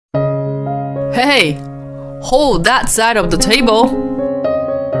Hey, hold that side of the table.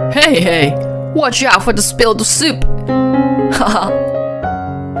 Hey, watch out for the spilled soup.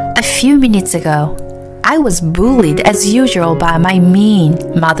 A few minutes ago, I was bullied as usual by my mean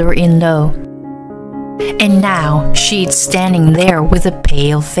mother-in-law. And now she's standing there with a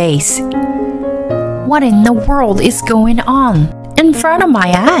pale face. What in the world is going on in front of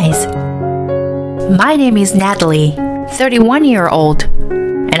my eyes? My name is Natalie, 31-year-old,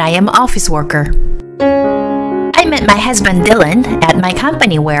 and I am office worker. I met my husband Dylan at my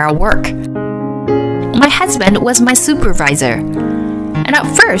company where I work. My husband was my supervisor, and at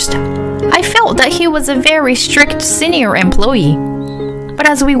first, I felt that he was a very strict senior employee. But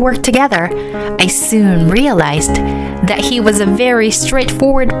as we worked together, I soon realized that he was a very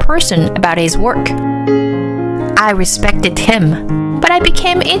straightforward person about his work. I respected him, but I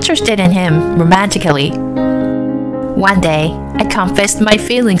became interested in him romantically. One day, I confessed my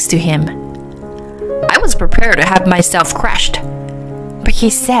feelings to him. I was prepared to have myself crushed, but he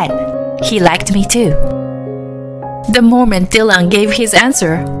said he liked me too. The moment Dylan gave his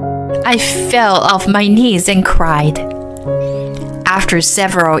answer, I fell off my knees and cried. After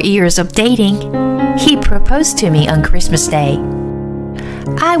several years of dating, he proposed to me on Christmas Day.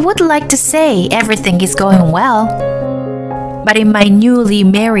 I would like to say everything is going well, but in my newly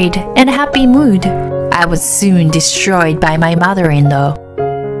married and happy mood, I was soon destroyed by my mother-in-law.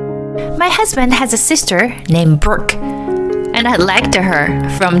 My husband has a sister named Brooke, and I liked her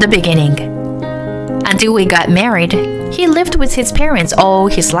from the beginning. Until we got married, he lived with his parents all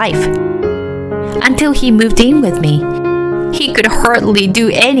his life. Until he moved in with me, he could hardly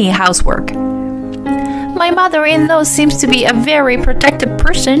do any housework. My mother-in-law seems to be a very protective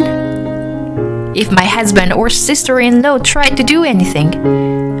person. If my husband or sister-in-law tried to do anything,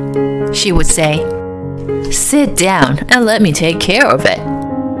 she would say, "Sit down and let me take care of it."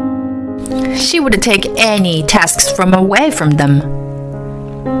 She would take any tasks from away from them.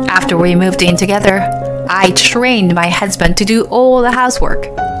 After we moved in together, I trained my husband to do all the housework.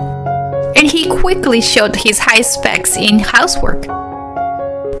 And he quickly showed his high specs in housework.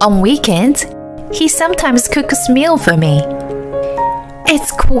 On weekends, he sometimes cooks a meal for me.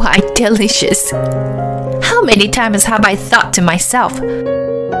 It's quite delicious. How many times have I thought to myself,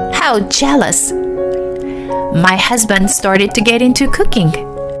 how jealous. My husband started to get into cooking.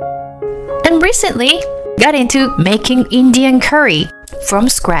 And recently, got into making Indian curry from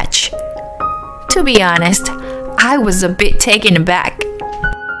scratch. To be honest, I was a bit taken aback.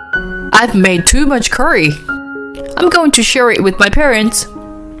 I've made too much curry. I'm going to share it with my parents.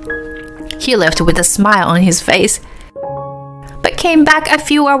 He left with a smile on his face, but came back a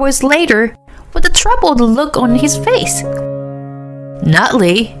few hours later with a troubled look on his face.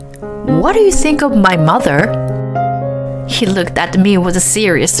 Natalie, what do you think of my mother? He looked at me with a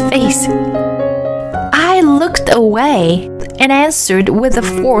serious face. I looked away and answered with a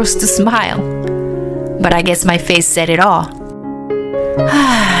forced smile. But I guess my face said it all.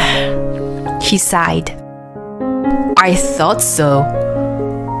 He sighed. I thought so.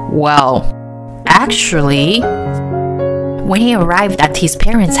 Well, actually, when he arrived at his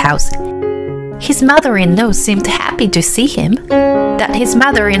parents' house, his mother-in-law seemed happy to see him, that his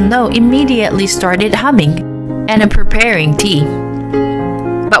mother-in-law immediately started humming and preparing tea.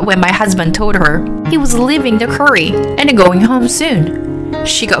 But when my husband told her he was leaving the curry and going home soon,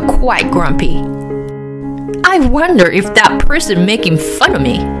 she got quite grumpy. I wonder if that person making fun of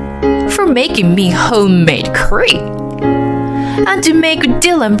me for making me homemade curry, and to make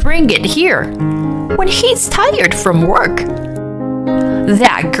Dylan bring it here when he's tired from work.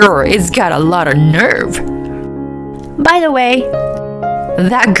 That girl has got a lot of nerve. By the way,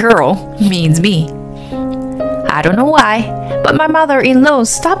 that girl means me. I don't know why, but my mother-in-law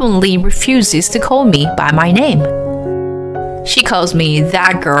stubbornly refuses to call me by my name. She calls me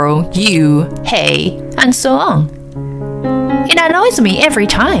that girl, you, hey, and so on. It annoys me every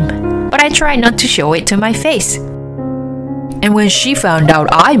time, but I try not to show it to my face. And when she found out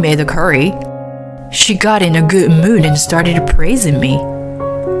I made the curry, she got in a good mood and started praising me.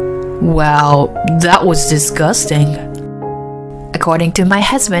 Well, that was disgusting. According to my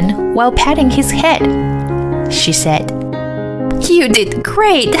husband, while patting his head, she said, "You did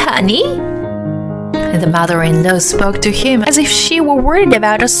great, honey." The mother-in-law spoke to him as if she were worried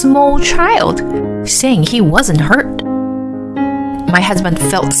about a small child, saying he wasn't hurt. My husband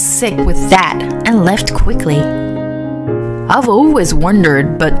felt sick with that and left quickly. I've always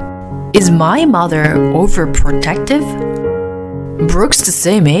wondered, but is my mother overprotective? Brooke's the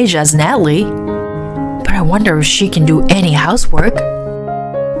same age as Natalie, but I wonder if she can do any housework.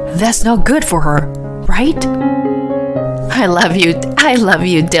 That's not good for her, right? I love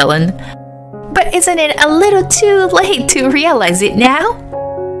you, Dylan. But isn't it a little too late to realize it now?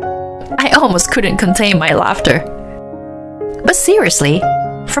 I almost couldn't contain my laughter. But seriously,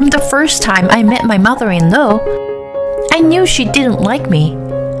 from the first time I met my mother-in-law, I knew she didn't like me.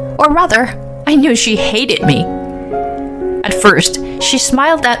 Or rather, I knew she hated me. At first, she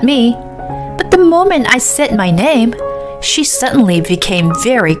smiled at me, but the moment I said my name, she suddenly became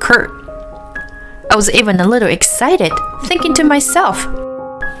very curt. I was even a little excited, thinking to myself,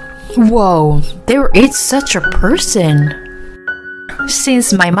 "Whoa, there is such a person."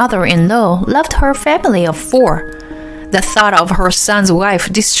 Since my mother-in-law loved her family of 4, the thought of her son's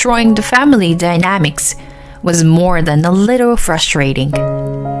wife destroying the family dynamics was more than a little frustrating.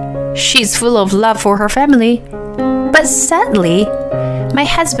 She's full of love for her family, but sadly, my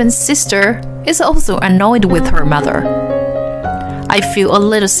husband's sister is also annoyed with her mother. I feel a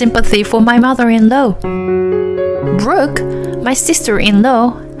little sympathy for my mother-in-law. Brooke, my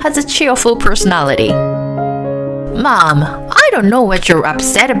sister-in-law, has a cheerful personality. "Mom, I don't know what you're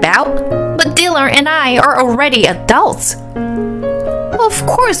upset about, but Dylan and I are already adults. Of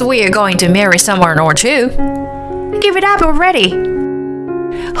course we are going to marry someone or two. Give it up already."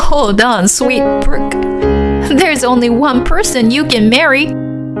 "Hold on, sweet Brooke. There's only one person you can marry."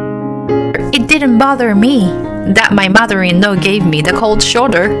 It didn't bother me that my mother-in-law gave me the cold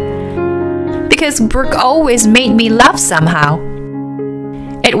shoulder, because Brooke always made me laugh somehow.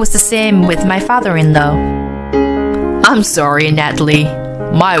 It was the same with my father-in-law. "I'm sorry, Natalie.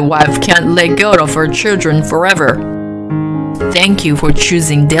 My wife can't let go of her children forever. Thank you for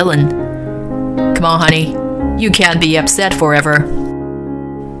choosing Dylan. Come on, honey. You can't be upset forever."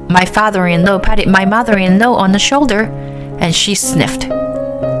 My father-in-law patted my mother-in-law on the shoulder, and she sniffed.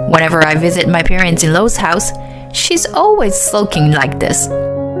 Whenever I visit my parents-in-law's house, she's always sulking like this.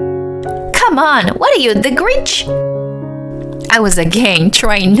 "Come on, what are you, the Grinch?" I was again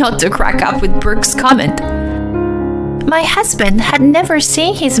trying not to crack up with Brooke's comment. My husband had never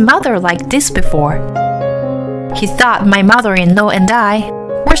seen his mother like this before. He thought my mother-in-law and I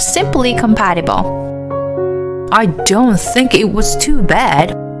were simply compatible. I don't think it was too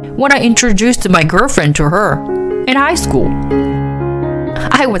bad when I introduced my girlfriend to her in high school.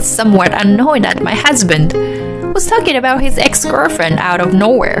 I was somewhat annoyed that my husband was talking about his ex-girlfriend out of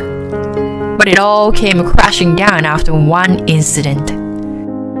nowhere. But it all came crashing down after one incident.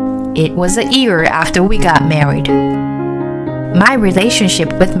 It was a year after we got married. My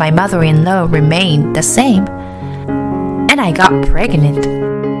relationship with my mother-in-law remained the same, and I got pregnant.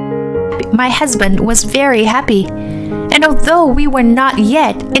 My husband was very happy, and although we were not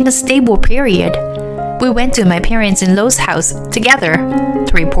yet in a stable period, we went to my parents-in-law's house together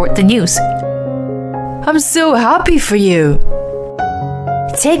to report the news. "I'm so happy for you."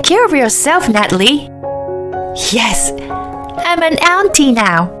 "Take care of yourself, Natalie." "Yes, I'm an auntie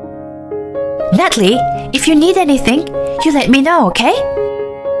now." "Natalie, if you need anything, you let me know, okay?"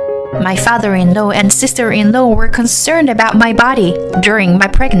 My father-in-law and sister-in-law were concerned about my body during my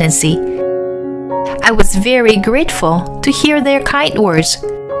pregnancy. I was very grateful to hear their kind words.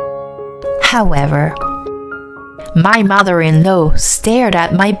 However, my mother-in-law stared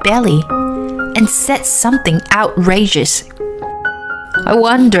at my belly and said something outrageous. "I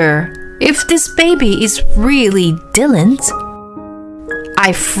wonder if this baby is really Dylan's?"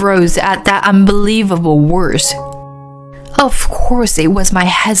 I froze at that unbelievable words. Of course it was my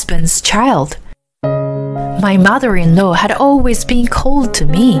husband's child. My mother-in-law had always been cold to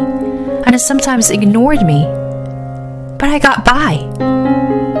me and sometimes ignored me. But I got by.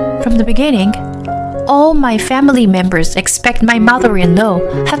 From the beginning, all my family members expect my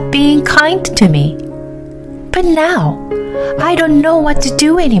mother-in-law have been kind to me. But now, I don't know what to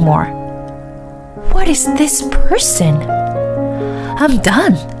do anymore. What is this person? I'm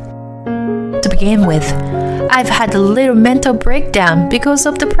done. To begin with, I've had a little mental breakdown because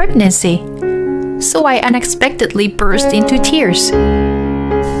of the pregnancy, so I unexpectedly burst into tears.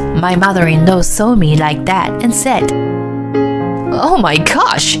 My mother-in-law saw me like that and said, "Oh my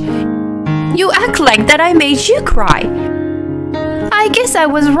gosh, you act like that I made you cry. I guess I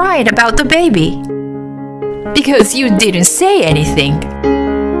was right about the baby, because you didn't say anything."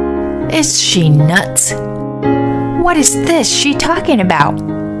 Is she nuts? What is this she talking about?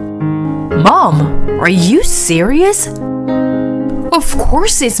 Mom, are you serious? Of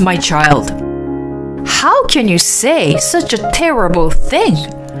course it's my child. How can you say such a terrible thing?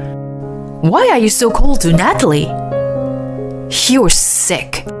 Why are you so cold to Natalie? You're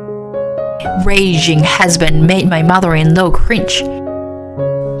sick. Raging husband made my mother-in-law cringe.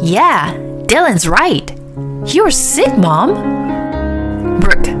 Yeah, Dylan's right. You're sick, Mom.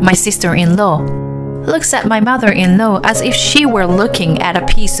 Brooke, my sister-in-law, looks at my mother-in-law as if she were looking at a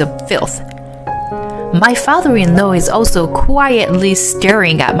piece of filth. My father-in-law is also quietly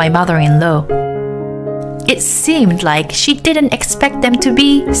staring at my mother-in-law. It seemed like she didn't expect them to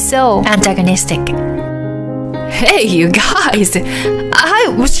be so antagonistic. Hey, you guys,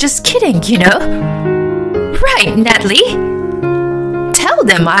 I was just kidding, you know? Right, Natalie? Tell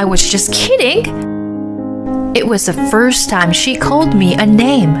them I was just kidding. It was the first time she called me a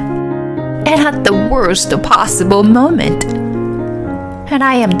name, and at the worst possible moment. And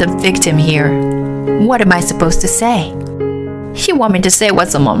I am the victim here. What am I supposed to say? You want me to say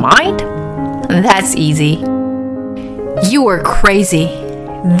what's on my mind? That's easy. You are crazy.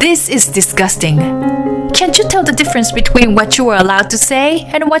 This is disgusting. Can't you tell the difference between what you are allowed to say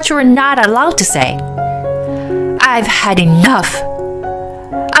and what you are not allowed to say? I've had enough.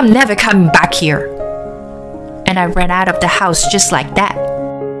 I'm never coming back here. And I ran out of the house just like that.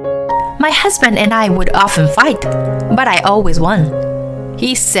 My husband and I would often fight, but I always won.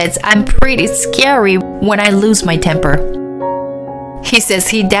 He says I'm pretty scary when I lose my temper. He says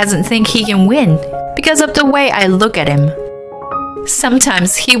he doesn't think he can win because of the way I look at him.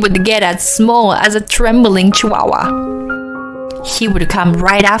 Sometimes he would get as small as a trembling chihuahua. He would come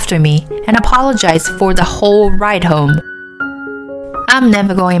right after me and apologize for the whole ride home. I'm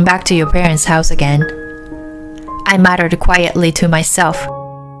never going back to your parents' house again, I muttered quietly to myself,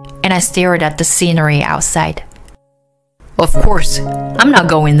 and I stared at the scenery outside. Of course, I'm not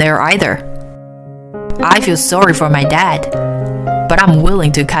going there either. I feel sorry for my dad, but I'm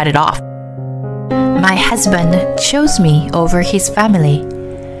willing to cut it off. My husband chose me over his family,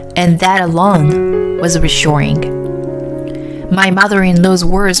 and that alone was reassuring. My mother-in-law's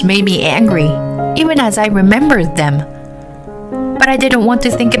words made me angry, even as I remembered them. But I didn't want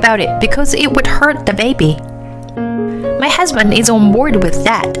to think about it because it would hurt the baby. My husband is on board with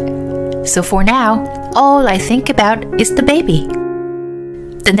that, so for now, all I think about is the baby.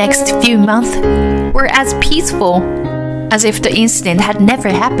 The next few months were as peaceful as if the incident had never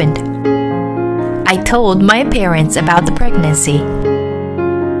happened. I told my parents about the pregnancy.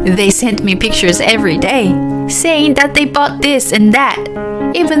 They sent me pictures every day, saying that they bought this and that,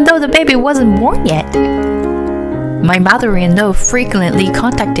 even though the baby wasn't born yet. My mother-in-law frequently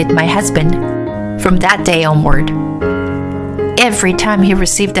contacted my husband from that day onward. Every time he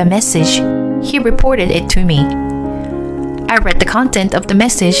received a message, he reported it to me. I read the content of the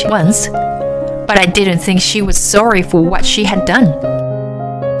message once, but I didn't think she was sorry for what she had done.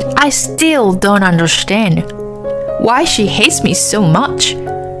 I still don't understand why she hates me so much.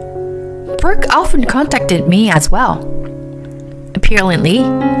 Brooke often contacted me as well. Apparently,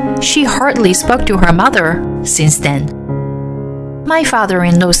 she hardly spoke to her mother since then. My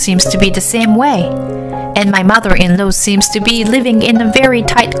father-in-law seems to be the same way, and my mother-in-law seems to be living in a very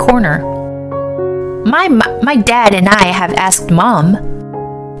tight corner. My dad and I have asked Mom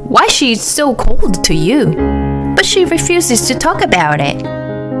why she is so cold to you, but she refuses to talk about it.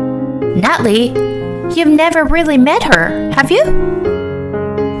 Natalie, you've never really met her, have you?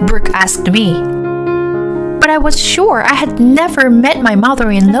 Brooke asked me. But I was sure I had never met my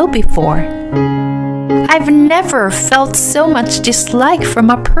mother-in-law before. I've never felt so much dislike from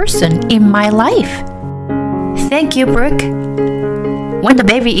a person in my life. Thank you, Brooke. When the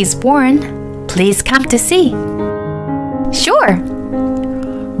baby is born, please come to see. Sure,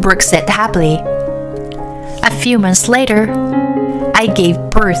 Brooke said happily. A few months later, I gave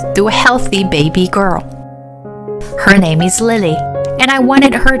birth to a healthy baby girl. Her name is Lily, and I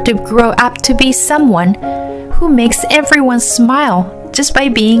wanted her to grow up to be someone who makes everyone smile just by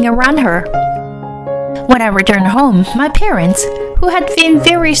being around her. When I returned home, my parents, who had been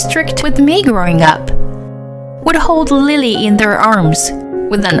very strict with me growing up, would hold Lily in their arms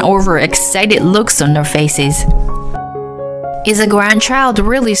with an overexcited looks on their faces. Is a grandchild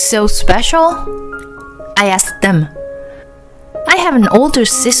really so special? I asked them. I have an older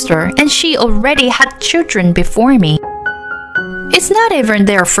sister and she already had children before me. It's not even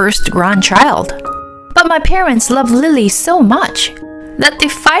their first grandchild. But my parents love Lily so much that they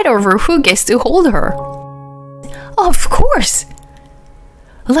fight over who gets to hold her. Of course!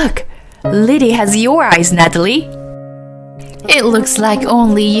 Look, Lily has your eyes, Natalie. It looks like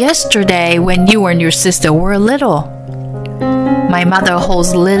only yesterday when you and your sister were little. My mother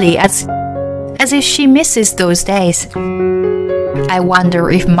holds Lily as if she misses those days. I wonder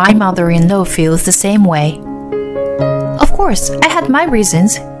if my mother-in-law feels the same way. Of course, I had my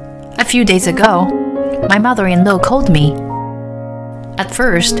reasons. A few days ago, my mother-in-law called me. At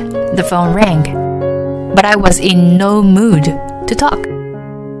first, the phone rang, but I was in no mood to talk.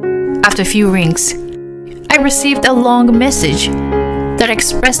 After a few rings, I received a long message that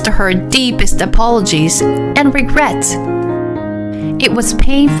expressed her deepest apologies and regrets. It was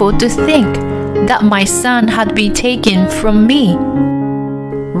painful to think that my son had been taken from me.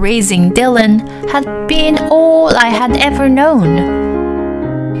 Raising Dylan had been all I had ever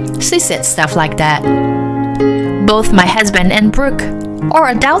known. She said stuff like that. Both my husband and Brooke are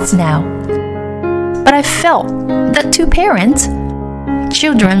adults now. But I felt that to parents,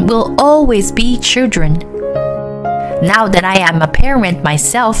 children will always be children. Now that I am a parent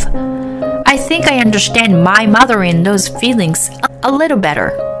myself, I think I understand my mother-in-law's feelings a little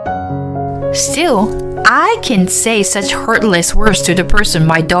better. Still, I can't say such heartless words to the person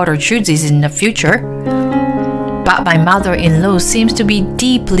my daughter chooses in the future. But my mother-in-law seems to be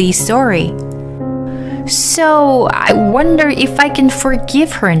deeply sorry. So I wonder if I can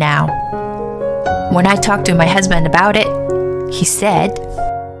forgive her now. When I talked to my husband about it, he said,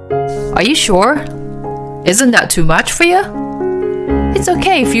 "Are you sure? Isn't that too much for you? It's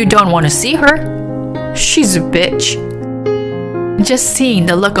okay if you don't want to see her. She's a bitch." Just seeing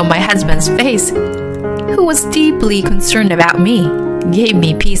the look on my husband's face, who was deeply concerned about me, gave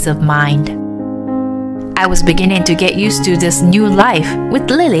me peace of mind. I was beginning to get used to this new life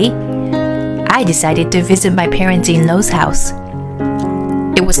with Lily. I decided to visit my parents-in-law's house.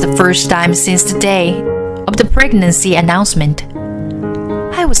 It was the first time since the day of the pregnancy announcement.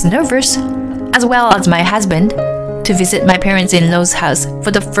 I was nervous, as well as my husband, to visit my parents-in-law's house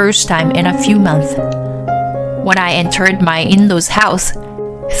for the first time in a few months. When I entered my in-laws' house,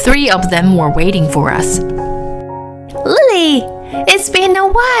 3 of them were waiting for us. "Lily, it's been a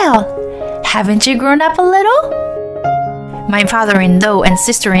while. Haven't you grown up a little?" My father-in-law and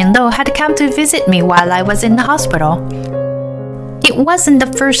sister-in-law had come to visit me while I was in the hospital. It wasn't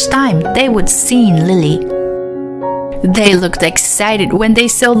the first time they would see Lily. They looked excited when they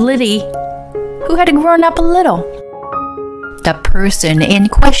saw Lily, who had grown up a little. The person in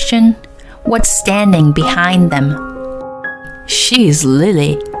question was standing behind them. She's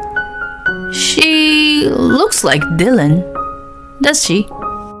Lily. She looks like Dylan, does she?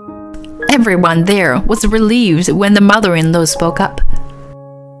 Everyone there was relieved when the mother-in-law spoke up.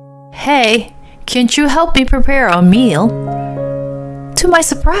 "Hey, can't you help me prepare a meal?" To my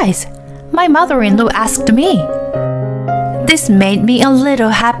surprise, my mother-in-law asked me. This made me a little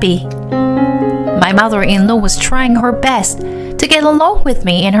happy. My mother-in-law was trying her best to get along with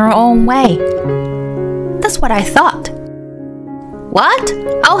me in her own way. That's what I thought. "What?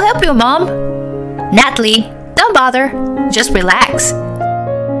 I'll help you, Mom." "Natalie, don't bother. Just relax."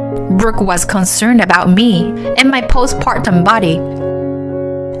 Brooke was concerned about me and my postpartum body.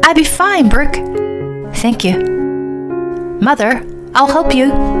 "I'll be fine, Brooke." "Thank you." "Mother, I'll help you,"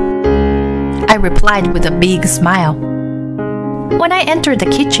 I replied with a big smile. When I entered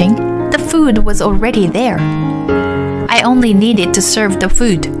the kitchen, the food was already there. I only needed to serve the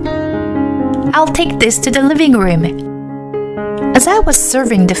food. "I'll take this to the living room." As I was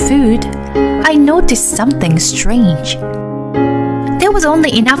serving the food, I noticed something strange. There was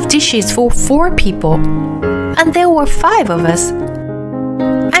only enough dishes for 4 people, and there were 5 of us.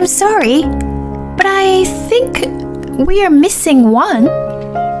 "I'm sorry, but I think we are missing one."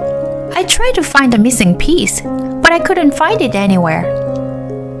 I tried to find the missing piece, but I couldn't find it anywhere.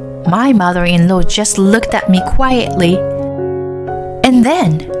 My mother-in-law just looked at me quietly, and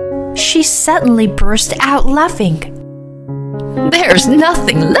then she suddenly burst out laughing. "There's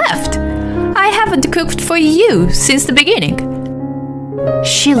nothing left. I haven't cooked for you since the beginning."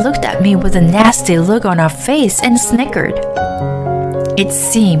 She looked at me with a nasty look on her face and snickered. It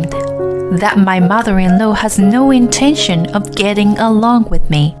seemed that my mother-in-law has no intention of getting along with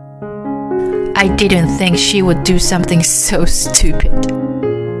me. I didn't think she would do something so stupid.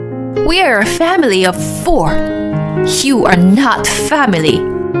 "We are a family of 4. You are not family.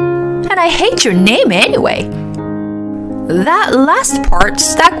 And I hate your name anyway." That last part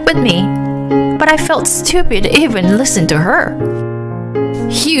stuck with me, but I felt stupid even listening to her.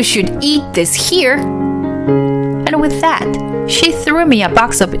 "You should eat this here." And with that, she threw me a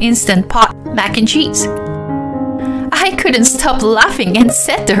box of Instant Pot mac and cheese. I couldn't stop laughing and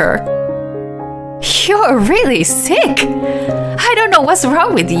said to her, "You're really sick. I don't know what's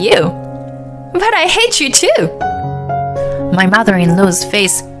wrong with you, but I hate you too." My mother-in-law's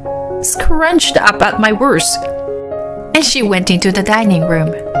face scrunched up at my words, and she went into the dining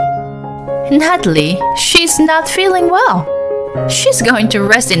room. "Natalie, she's not feeling well. She's going to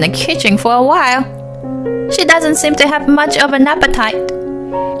rest in the kitchen for a while. She doesn't seem to have much of an appetite."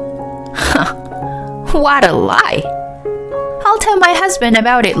 Huh, what a lie. I'll tell my husband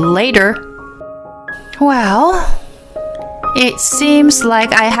about it later. Well, it seems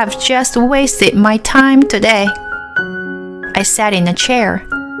like I have just wasted my time today. I sat in a chair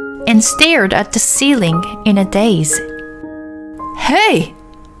and stared at the ceiling in a daze. "Hey,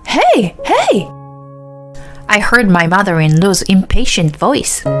 Hey, hey! I heard my mother-in-law's impatient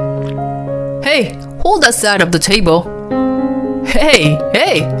voice. Hey, hold that side of the table. Hey,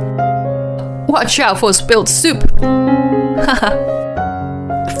 hey! Watch out for spilled soup.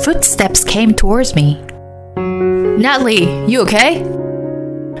 Footsteps came towards me. Natalie, you okay?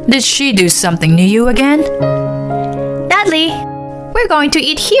 Did she do something to you again? Natalie, we're going to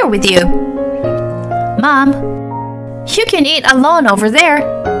eat here with you. Mom, you can eat alone over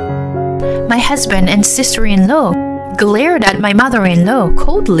there. My husband and sister-in-law glared at my mother-in-law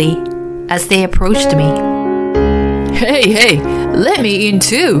coldly as they approached me. Hey, hey, let me in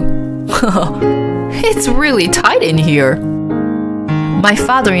too. It's really tight in here. My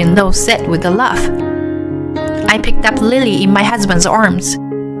father-in-law said with a laugh. I picked up Lily in my husband's arms.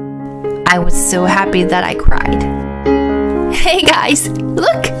 I was so happy that I cried. Hey guys,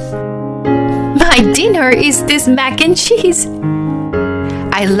 look! My dinner is this mac and cheese.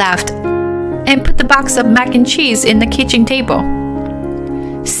 I laughed and put the box of mac and cheese in the kitchen table.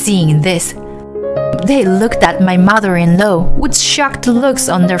 Seeing this, they looked at my mother-in-law with shocked looks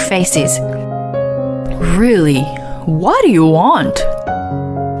on their faces. Really? What do you want?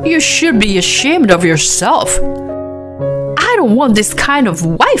 You should be ashamed of yourself. I don't want this kind of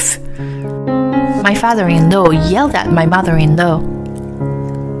wife. My father-in-law yelled at my mother-in-law.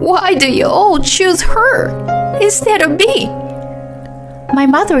 Why do you all choose her instead of me? My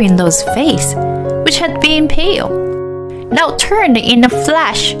mother-in-law's face, which had been pale, now turned in a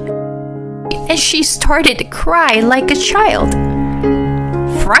flash, and she started to cry like a child.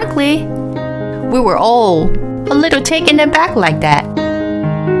 Frankly, we were all a little taken aback like that.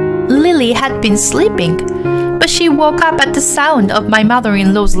 Lily had been sleeping, but she woke up at the sound of my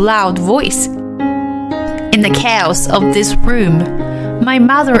mother-in-law's loud voice. In the chaos of this room, my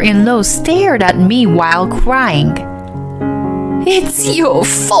mother-in-law stared at me while crying. It's your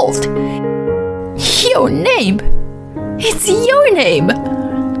fault. Your name. It's your name.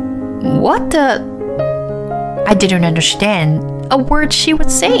 What the? I didn't understand a word she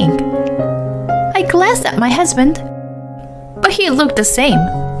was saying. I glanced at my husband, but he looked the same.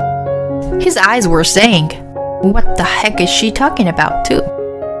 His eyes were saying, what the heck is she talking about too?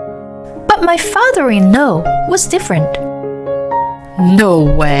 But my father-in-law was different. No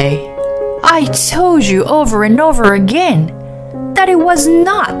way. I told you over and over again that it was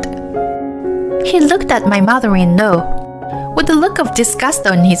not. He looked at my mother-in-law with a look of disgust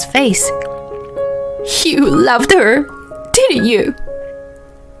on his face. You loved her, didn't you?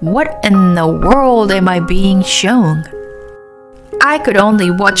 What in the world am I being shown? I could only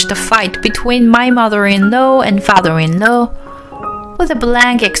watch the fight between my mother-in-law and father-in-law with a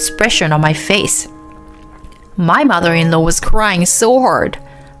blank expression on my face. My mother-in-law was crying so hard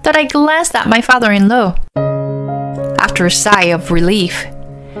that I glanced at my father-in-law. After a sigh of relief,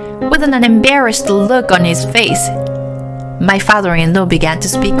 with an embarrassed look on his face, my father-in-law began to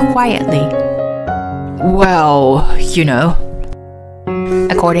speak quietly. Well, you know.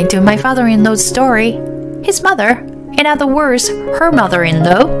 According to my father-in-law's story, his mother, in other words, her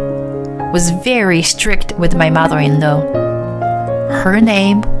mother-in-law, was very strict with my mother-in-law. Her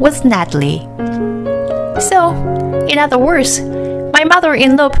name was Natalie. So, in other words, my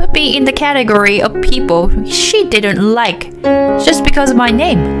mother-in-law put me in the category of people she didn't like just because of my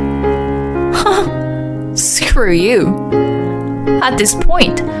name. Screw you. At this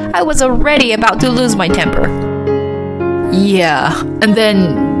point, I was already about to lose my temper. Yeah, and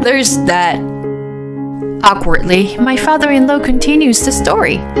then there's that. Awkwardly, my father-in-law continues the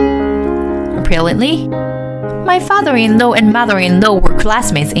story. Apparently, my father-in-law and mother-in-law were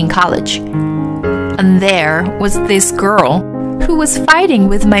classmates in college. And there was this girl who was fighting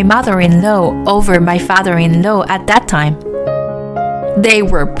with my mother-in-law over my father-in-law at that time. They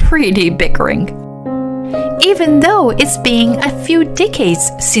were pretty bickering. Even though it's been a few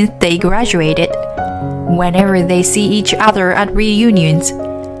decades since they graduated, whenever they see each other at reunions,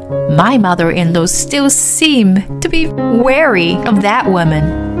 my mother-in-law still seemed to be wary of that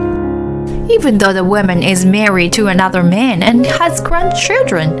woman, even though the woman is married to another man and has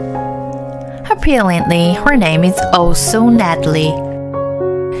grandchildren. Apparently, her name is also Natalie.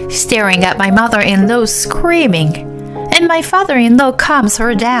 Staring at my mother-in-law screaming, and my father-in-law calms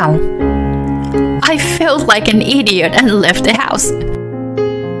her down. I felt like an idiot and left the house.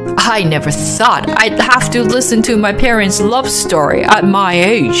 I never thought I'd have to listen to my parents' love story at my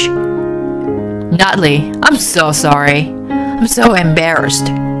age. Natalie, I'm so sorry. I'm so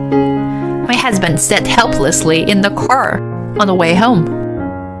embarrassed. My husband said helplessly in the car on the way home.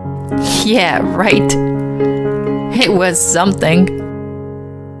 Yeah, right. It was something.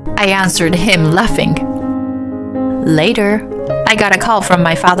 I answered him laughing. Later, I got a call from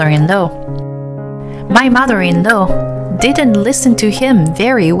my father-in-law. My mother-in-law didn't listen to him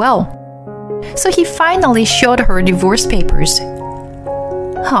very well, so he finally showed her divorce papers.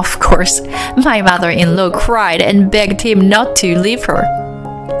 Of course, my mother-in-law cried and begged him not to leave her.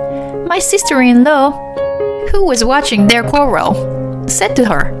 My sister-in-law, who was watching their quarrel, said to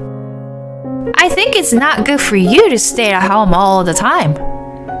her, "I think it's not good for you to stay at home all the time.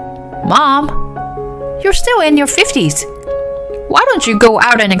 Mom, you're still in your 50s. Why don't you go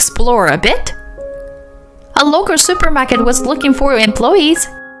out and explore a bit?" A local supermarket was looking for employees.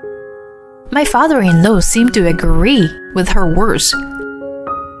 My father-in-law seemed to agree with her words,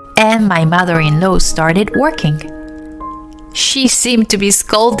 and my mother-in-law started working. She seemed to be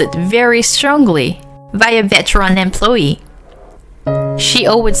scolded very strongly by a veteran employee. She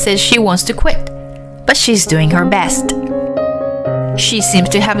always says she wants to quit, but she's doing her best. She seems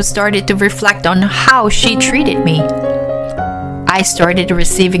to have started to reflect on how she treated me. I started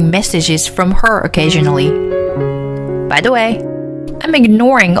receiving messages from her occasionally. By the way, I'm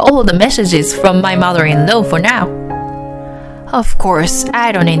ignoring all the messages from my mother-in-law for now. Of course,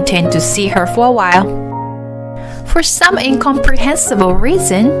 I don't intend to see her for a while. For some incomprehensible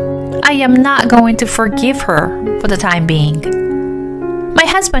reason, I am not going to forgive her for the time being. My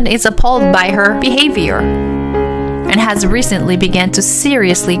husband is appalled by her behavior and has recently begun to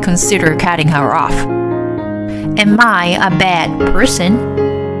seriously consider cutting her off. Am I a bad person?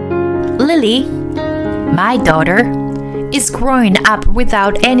 Lily, my daughter, is growing up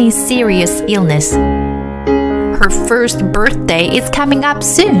without any serious illness. Her first birthday is coming up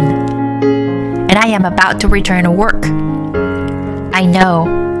soon, and I am about to return to work. I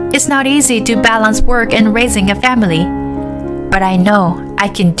know it's not easy to balance work and raising a family, but I know I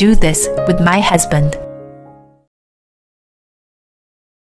can do this with my husband.